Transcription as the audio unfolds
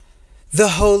The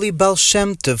Holy Baal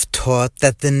Shem Tov taught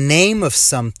that the name of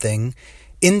something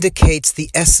indicates the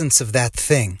essence of that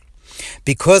thing.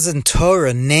 Because in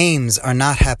Torah, names are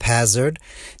not haphazard,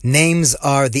 names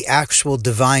are the actual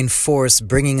divine force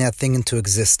bringing that thing into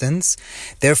existence.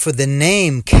 Therefore, the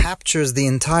name captures the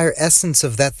entire essence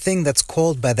of that thing that's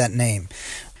called by that name.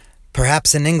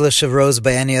 Perhaps in English a rose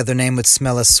by any other name would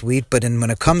smell as sweet, but when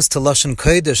it comes to Lashon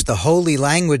Kodesh, the holy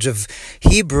language of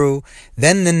Hebrew,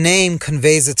 then the name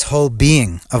conveys its whole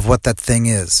being of what that thing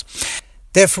is.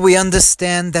 Therefore, we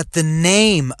understand that the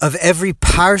name of every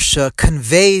parsha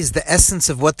conveys the essence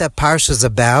of what that parsha is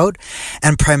about,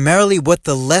 and primarily what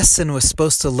the lesson we're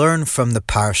supposed to learn from the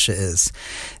parsha is.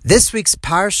 This week's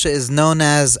parsha is known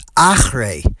as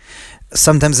Achrei.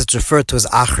 Sometimes it's referred to as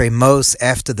Achrei Mos,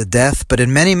 after the death, but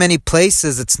in many, many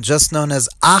places it's just known as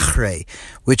Achrei,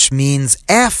 which means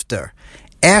after,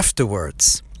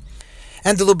 afterwards.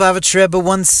 And the Lubavitch Rebbe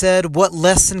once said, what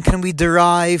lesson can we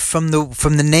derive from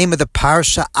the name of the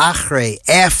parsha Achrei,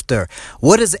 after?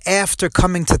 What is after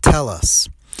coming to tell us?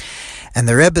 And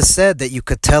the Rebbe said that you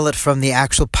could tell it from the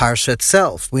actual parsha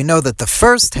itself. We know that the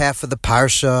first half of the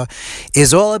parsha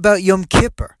is all about Yom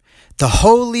Kippur, the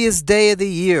holiest day of the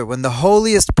year, when the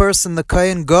holiest person, the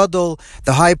Kohen Gadol,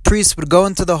 the high priest, would go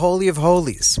into the Holy of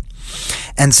Holies.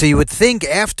 And so you would think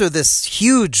after this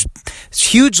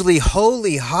hugely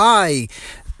holy, high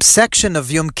section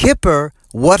of Yom Kippur,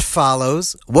 what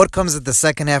follows? What comes at the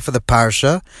second half of the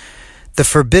parsha? The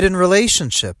forbidden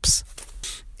relationships,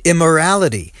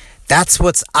 immorality. That's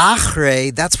what's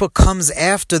Achrei, that's what comes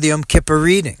after the Yom Kippur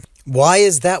reading. Why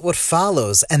is that what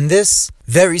follows? And this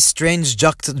very strange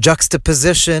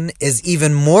juxtaposition is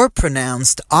even more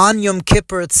pronounced on Yom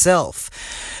Kippur itself.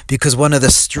 Because one of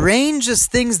the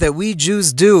strangest things that we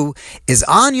Jews do is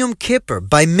on Yom Kippur,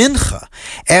 by Mincha,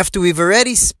 after we've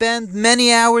already spent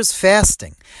many hours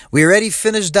fasting, we already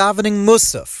finished davening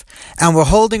Musaf, and we're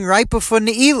holding right before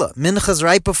Ne'ilah. Mincha's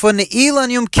right before Ne'ilah on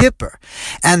Yom Kippur.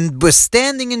 And we're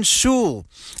standing in shul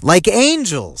like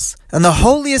angels, in the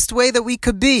holiest way that we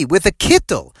could be, with a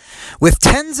kittel, with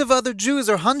tens of other Jews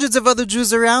or hundreds of other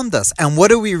Jews around us. And what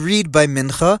do we read by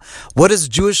Mincha? What does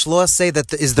Jewish law say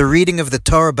that is the reading of the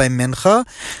Torah by Mincha?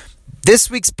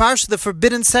 This week's parsha, the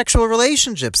forbidden sexual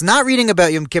relationships. Not reading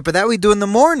about Yom Kippur, that we do in the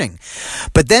morning.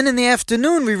 But then in the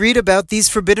afternoon, we read about these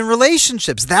forbidden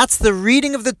relationships. That's the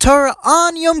reading of the Torah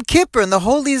on Yom Kippur, in the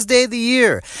holiest day of the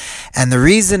year. And the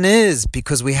reason is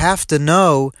because we have to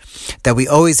know that we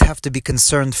always have to be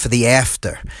concerned for the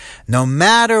after. No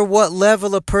matter what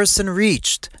level a person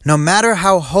reached, no matter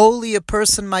how holy a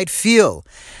person might feel,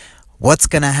 what's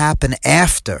going to happen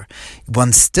after?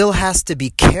 One still has to be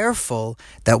careful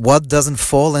that one doesn't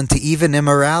fall into even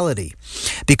immorality.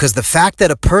 Because the fact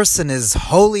that a person is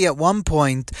holy at one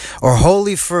point, or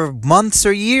holy for months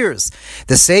or years,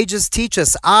 the sages teach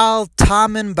us, Al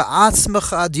tamin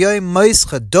ba'atzmecha ad yom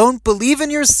moischa. Don't believe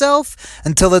in yourself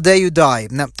until the day you die.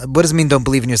 Now, what does it mean, don't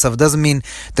believe in yourself? It doesn't mean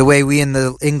the way we in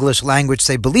the English language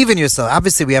say, believe in yourself.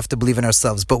 Obviously, we have to believe in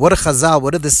ourselves. But what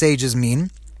do the sages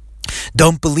mean?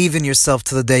 Don't believe in yourself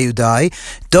till the day you die.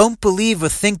 Don't believe or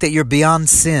think that you're beyond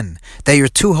sin, that you're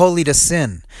too holy to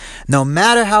sin. No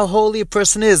matter how holy a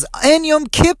person is, and Yom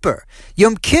Kippur,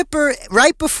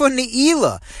 right before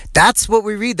Ne'ilah, that's what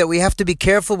we read, that we have to be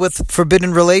careful with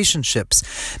forbidden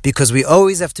relationships, because we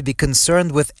always have to be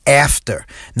concerned with after.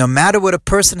 No matter what a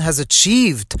person has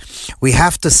achieved, we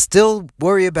have to still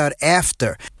worry about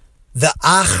after. The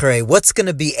Achrei, what's going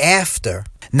to be after?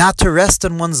 Not to rest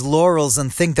on one's laurels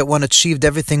and think that one achieved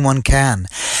everything one can.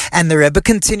 And the Rebbe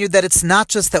continued that it's not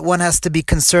just that one has to be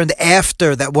concerned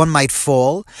after that one might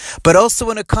fall, but also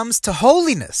when it comes to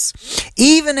holiness.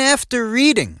 Even after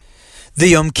reading the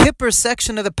Yom Kippur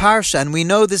section of the Parsha, and we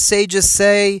know the sages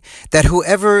say that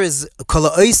whoever is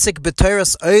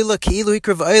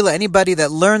anybody that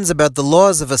learns about the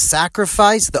laws of a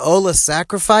sacrifice, the Olah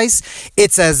sacrifice,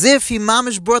 it's as if he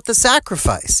mamish brought the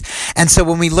sacrifice. And so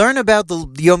when we learn about the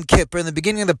Yom Kippur in the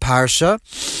beginning of the Parsha,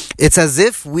 it's as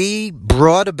if we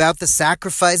brought about the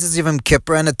sacrifices of Yom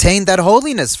Kippur and attained that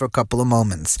holiness for a couple of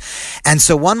moments. And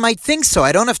so one might think so.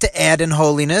 I don't have to add in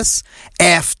holiness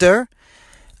after.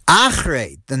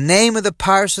 Achrei, the name of the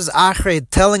parsha is Achrei,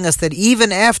 telling us that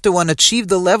even after one achieved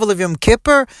the level of Yom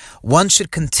Kippur, one should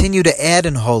continue to add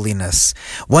in holiness.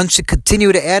 One should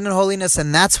continue to add in holiness,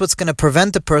 and that's what's going to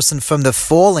prevent a person from the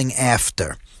falling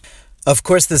after. Of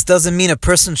course, this doesn't mean a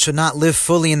person should not live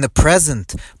fully in the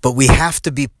present, but we have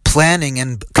to be planning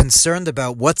and concerned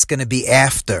about what's going to be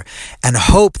after, and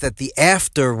hope that the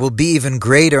after will be even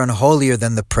greater and holier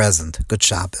than the present. Good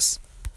Shabbos.